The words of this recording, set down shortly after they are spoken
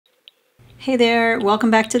Hey there, welcome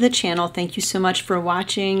back to the channel. Thank you so much for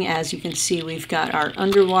watching. As you can see, we've got our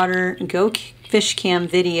underwater GoFishCam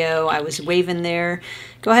video. I was waving there.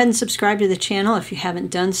 Go ahead and subscribe to the channel if you haven't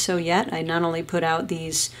done so yet. I not only put out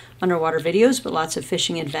these underwater videos, but lots of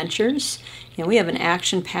fishing adventures. And we have an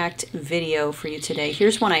action-packed video for you today.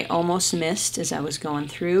 Here's one I almost missed as I was going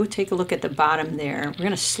through. Take a look at the bottom there. We're going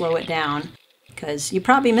to slow it down because you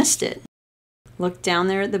probably missed it. Look down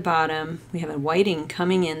there at the bottom. We have a whiting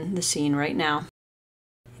coming in the scene right now.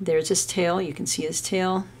 There's his tail. You can see his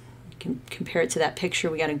tail. You can compare it to that picture.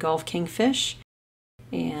 We got a Gulf kingfish.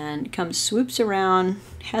 And comes, swoops around,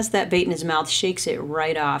 has that bait in his mouth, shakes it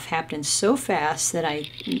right off. Happened so fast that I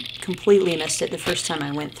completely missed it the first time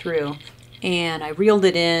I went through. And I reeled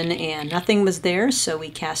it in and nothing was there, so we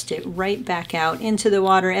cast it right back out into the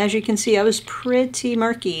water. As you can see, I was pretty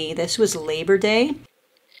murky. This was Labor Day.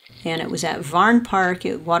 And it was at Varn Park.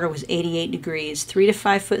 Water was 88 degrees, 3 to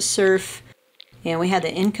 5 foot surf, and we had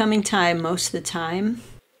the incoming tide most of the time.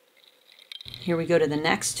 Here we go to the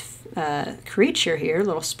next creature here,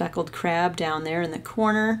 little speckled crab down there in the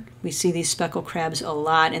corner. We see these speckled crabs a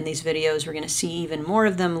lot in these videos. We're going to see even more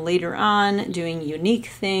of them later on doing unique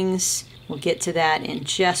things. We'll get to that in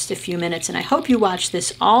just a few minutes, and I hope you watch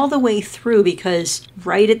this all the way through because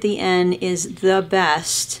right at the end is the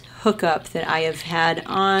best hookup that I have had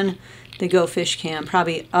on the GoFishCam,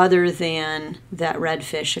 probably other than that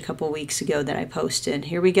redfish a couple weeks ago that I posted.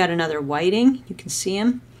 Here we got another whiting. You can see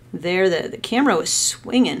him there. The camera was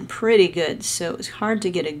swinging pretty good, so it was hard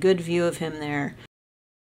to get a good view of him there.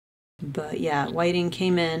 But yeah, whiting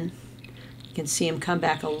came in. You can see him come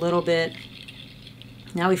back a little bit.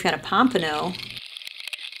 Now we've got a pompano.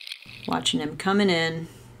 Watching him coming in,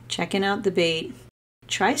 checking out the bait.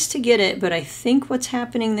 Tries to get it, but I think what's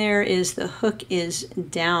happening there is the hook is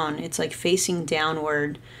down. It's like facing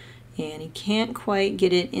downward, and he can't quite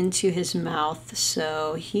get it into his mouth,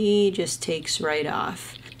 so he just takes right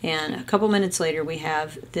off. And a couple minutes later, we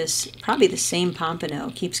have this, probably the same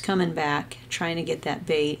pompano, keeps coming back, trying to get that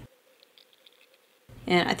bait.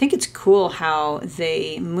 And I think it's cool how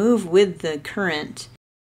they move with the current.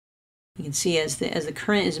 You can see as the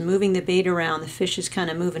current is moving the bait around, the fish is kind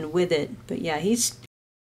of moving with it. But yeah, he's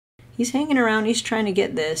hanging around, he's trying to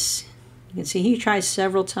get this. You can see he tries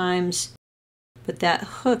several times, but that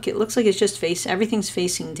hook, it looks like it's just everything's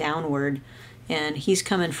facing downward, and he's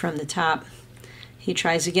coming from the top. He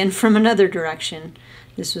tries again from another direction.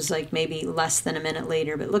 This was like maybe less than a minute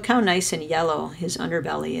later, but look how nice and yellow his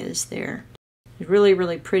underbelly is there. Really,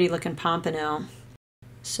 really pretty looking pompano.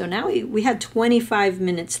 So now we had 25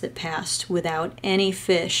 minutes that passed without any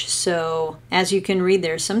fish. So as you can read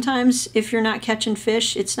there, sometimes if you're not catching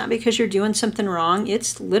fish, it's not because you're doing something wrong.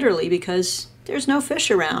 It's literally because there's no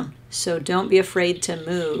fish around. So don't be afraid to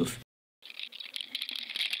move.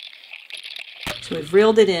 So we've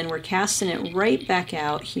reeled it in. We're casting it right back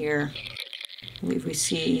out here. I believe we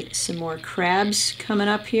see some more crabs coming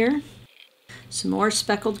up here. Some more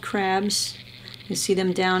speckled crabs. You see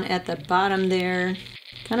them down at the bottom there.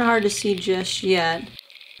 Kind of hard to see just yet,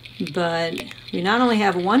 but we not only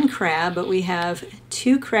have one crab, but we have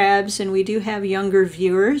two crabs, and we do have younger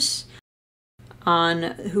viewers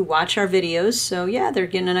who watch our videos. So yeah, they're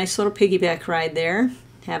getting a nice little piggyback ride there,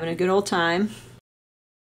 having a good old time.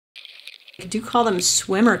 I do call them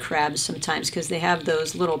swimmer crabs sometimes because they have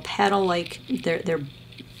those little paddle-like, their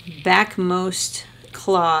backmost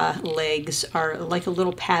claw legs are like a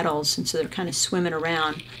little paddles, and so they're kind of swimming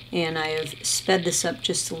around. And I have sped this up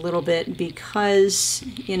just a little bit because,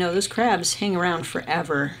 you know, those crabs hang around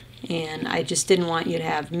forever, and I just didn't want you to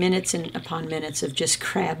have minutes and upon minutes of just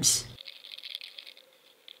crabs.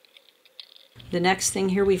 The next thing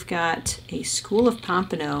here, we've got a school of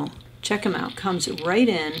pompano. Check them out. Comes right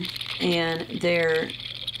in, and they're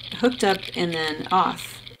hooked up and then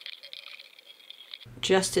off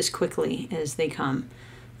just as quickly as they come.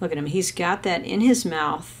 Look at him. He's got that in his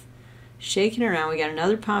mouth, shaking around. We got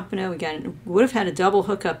another pompano. Would have had a double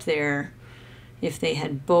hook up there if they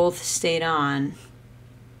had both stayed on.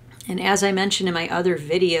 And as I mentioned in my other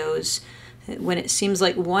videos, when it seems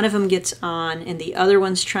like one of them gets on and the other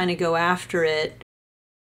one's trying to go after it,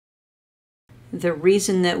 the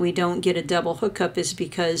reason that we don't get a double hookup is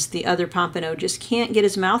because the other pompano just can't get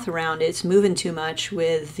his mouth around it. It's moving too much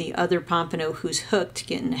with the other pompano who's hooked,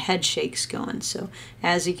 getting head shakes going. So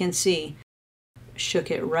as you can see, shook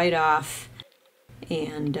it right off.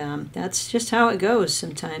 And that's just how it goes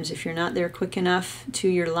sometimes. If you're not there quick enough to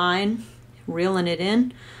your line, reeling it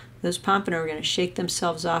in, those pompano are going to shake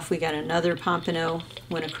themselves off. We got another pompano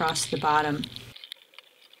went across the bottom.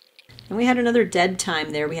 And we had another dead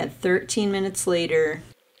time there. We had 13 minutes later.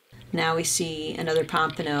 Now we see another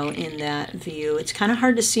pompano in that view. It's kind of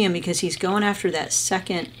hard to see him because he's going after that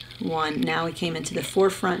second one. Now he came into the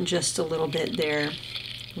forefront just a little bit there.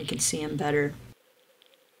 We can see him better.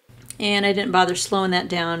 And I didn't bother slowing that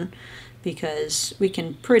down because we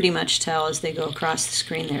can pretty much tell as they go across the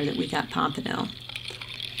screen there that we got pompano.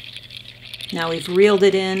 Now we've reeled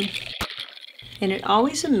it in. And it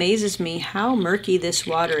always amazes me how murky this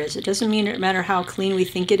water is. It doesn't mean no matter how clean we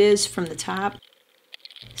think it is from the top.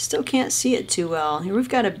 Still can't see it too well. Here we've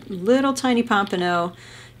got a little tiny pompano.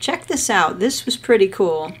 Check this out. This was pretty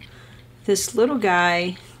cool. This little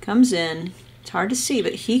guy comes in. It's hard to see,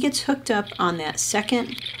 but he gets hooked up on that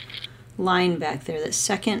second line back there, that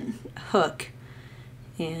second hook.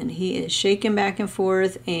 And he is shaking back and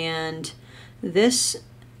forth. And this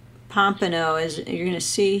pompano, as you're going to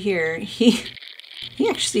see here, he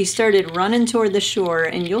actually started running toward the shore,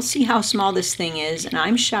 and you'll see how small this thing is, and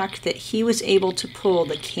I'm shocked that he was able to pull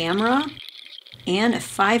the camera and a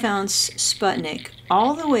 5-ounce Sputnik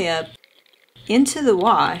all the way up into the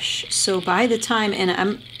wash. So by the time, and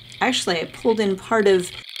I pulled in part of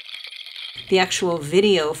the actual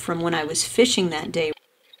video from when I was fishing that day.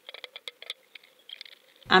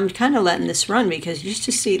 I'm kind of letting this run because just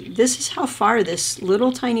to see, this is how far this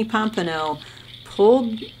little tiny pompano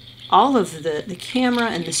pulled all of the camera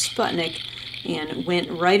and the Sputnik and went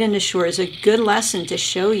right into shore. It's a good lesson to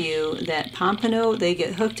show you that pompano, they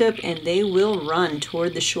get hooked up and they will run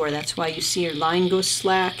toward the shore. That's why you see your line go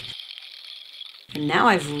slack. And now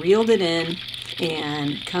I've reeled it in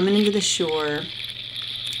and coming into the shore.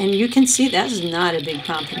 And you can see that's not a big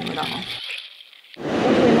pompano at all.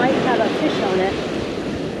 I think we might have a fish on it.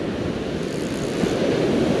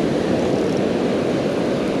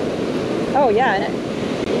 Oh yeah.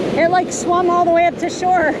 It like swum all the way up to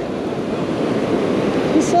shore.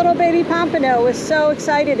 This little baby pompano was so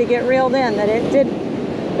excited to get reeled in that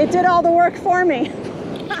it did all the work for me.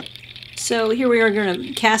 So here we are going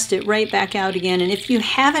to cast it right back out again. And if you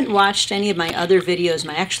haven't watched any of my other videos,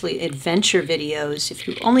 my actually adventure videos, if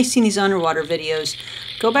you've only seen these underwater videos,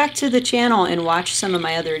 go back to the channel and watch some of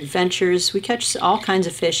my other adventures. We catch all kinds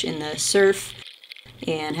of fish in the surf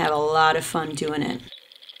and have a lot of fun doing it.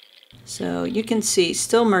 So you can see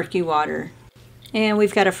still murky water. And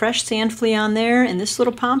we've got a fresh sand flea on there, and this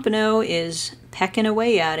little pompano is pecking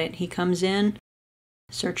away at it. He comes in,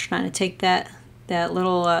 starts trying to take that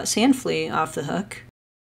little sand flea off the hook,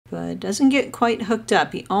 but doesn't get quite hooked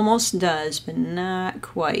up. He almost does, but not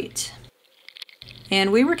quite.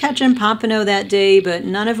 And we were catching pompano that day, but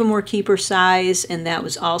none of them were keeper size, and that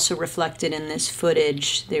was also reflected in this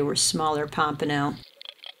footage. They were smaller pompano.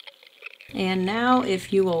 And now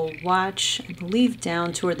if you will watch, I believe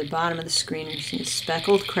down toward the bottom of the screen, you see a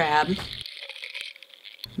speckled crab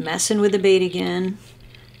messing with the bait again.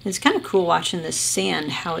 It's kind of cool watching this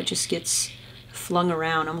sand, how it just gets flung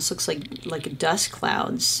around. Almost looks like dust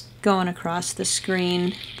clouds going across the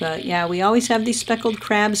screen. But yeah, we always have these speckled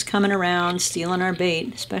crabs coming around, stealing our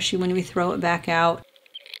bait, especially when we throw it back out.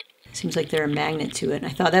 Seems like they're a magnet to it. And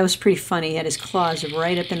I thought that was pretty funny. He had his claws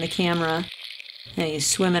right up in the camera. And he's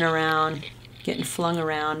swimming around, getting flung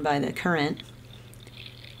around by the current.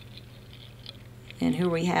 And here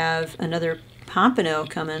we have another pompano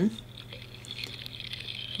coming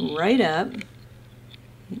right up.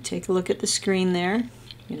 You take a look at the screen there.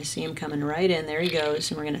 You're going to see him coming right in. There he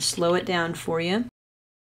goes. And we're going to slow it down for you.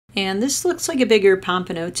 And this looks like a bigger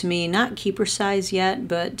pompano to me. Not keeper size yet,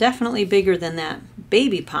 but definitely bigger than that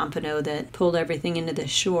baby pompano that pulled everything into the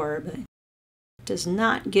shore. But does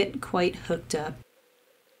not get quite hooked up,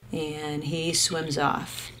 and he swims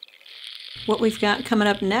off. What we've got coming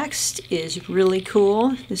up next is really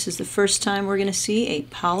cool. This is the first time we're going to see a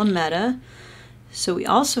Palometa. So we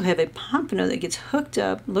also have a pompano that gets hooked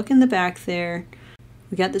up. Look in the back there.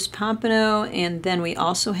 We got this pompano, and then we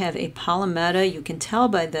also have a Palometa. You can tell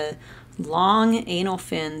by the long anal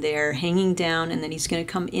fin there hanging down, and then he's going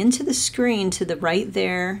to come into the screen to the right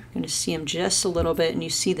there. You're going to see him just a little bit, and you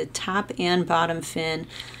see the top and bottom fin.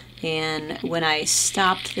 And when I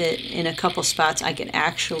stopped it in a couple spots, I could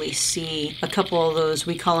actually see a couple of those,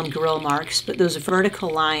 we call them grill marks, but those vertical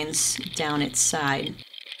lines down its side.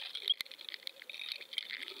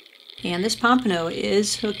 And this pompano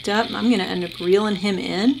is hooked up. I'm going to end up reeling him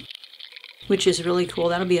in, which is really cool.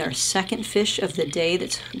 That'll be our second fish of the day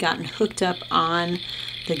that's gotten hooked up on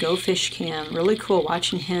the GoFishCam. Really cool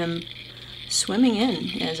watching him swimming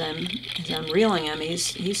in as I'm reeling him.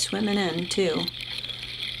 He's swimming in too.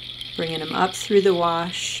 Bringing him up through the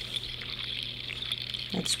wash.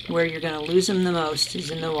 That's where you're going to lose him the most, is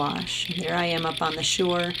in the wash. And there I am up on the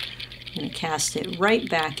shore. I'm going to cast it right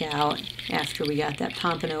back out after we got that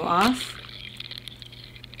pompano off.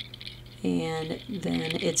 And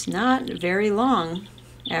then it's not very long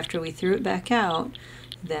after we threw it back out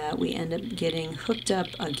that we end up getting hooked up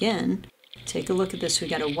again. Take a look at this. We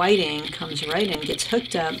got a whiting, comes right in, gets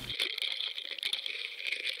hooked up,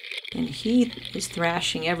 and he is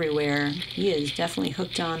thrashing everywhere. He is definitely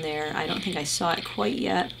hooked on there. I don't think I saw it quite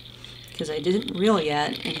yet because I didn't reel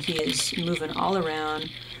yet, and he is moving all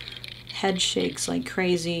around. Head shakes like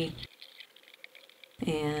crazy.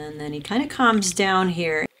 And then he kind of calms down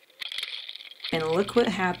here. And look what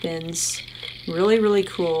happens. Really, really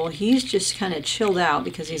cool. He's just kind of chilled out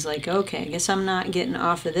because he's like, okay, I guess I'm not getting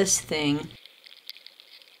off of this thing.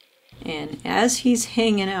 And as he's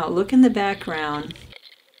hanging out, look in the background.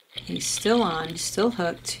 He's still on, still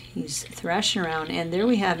hooked. He's thrashing around. And there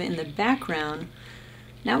we have it in the background.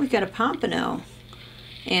 Now we've got a pompano.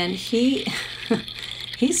 And he's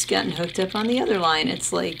gotten hooked up on the other line.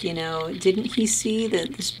 It's like, you know, didn't he see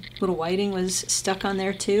that this little whiting was stuck on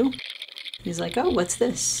there too? He's like, oh, what's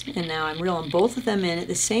this? And now I'm reeling both of them in at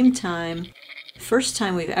the same time. First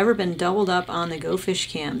time we've ever been doubled up on the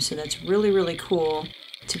GoFishCam, so that's really, really cool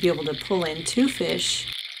to be able to pull in 2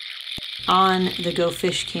 fish on the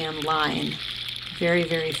GoFishCam line. Very,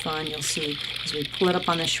 very fun. You'll see as we pull it up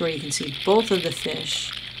on the shore, you can see both of the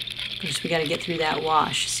fish. Of course, we got to get through that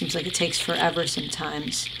wash. Seems like it takes forever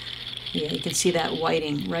sometimes. Yeah, you can see that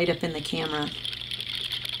whiting right up in the camera.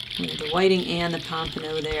 The whiting and the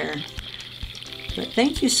pompano there. But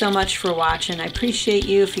thank you so much for watching. I appreciate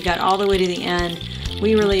you. If you got all the way to the end,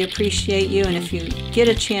 we really appreciate you. And if you get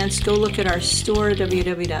a chance, go look at our store,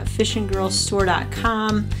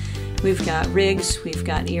 www.fishandgirlstore.com. We've got rigs, we've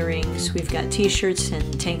got earrings, we've got t-shirts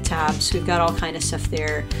and tank tops. We've got all kind of stuff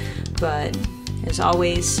there. But as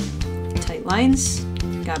always, tight lines,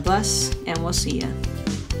 God bless, and we'll see you.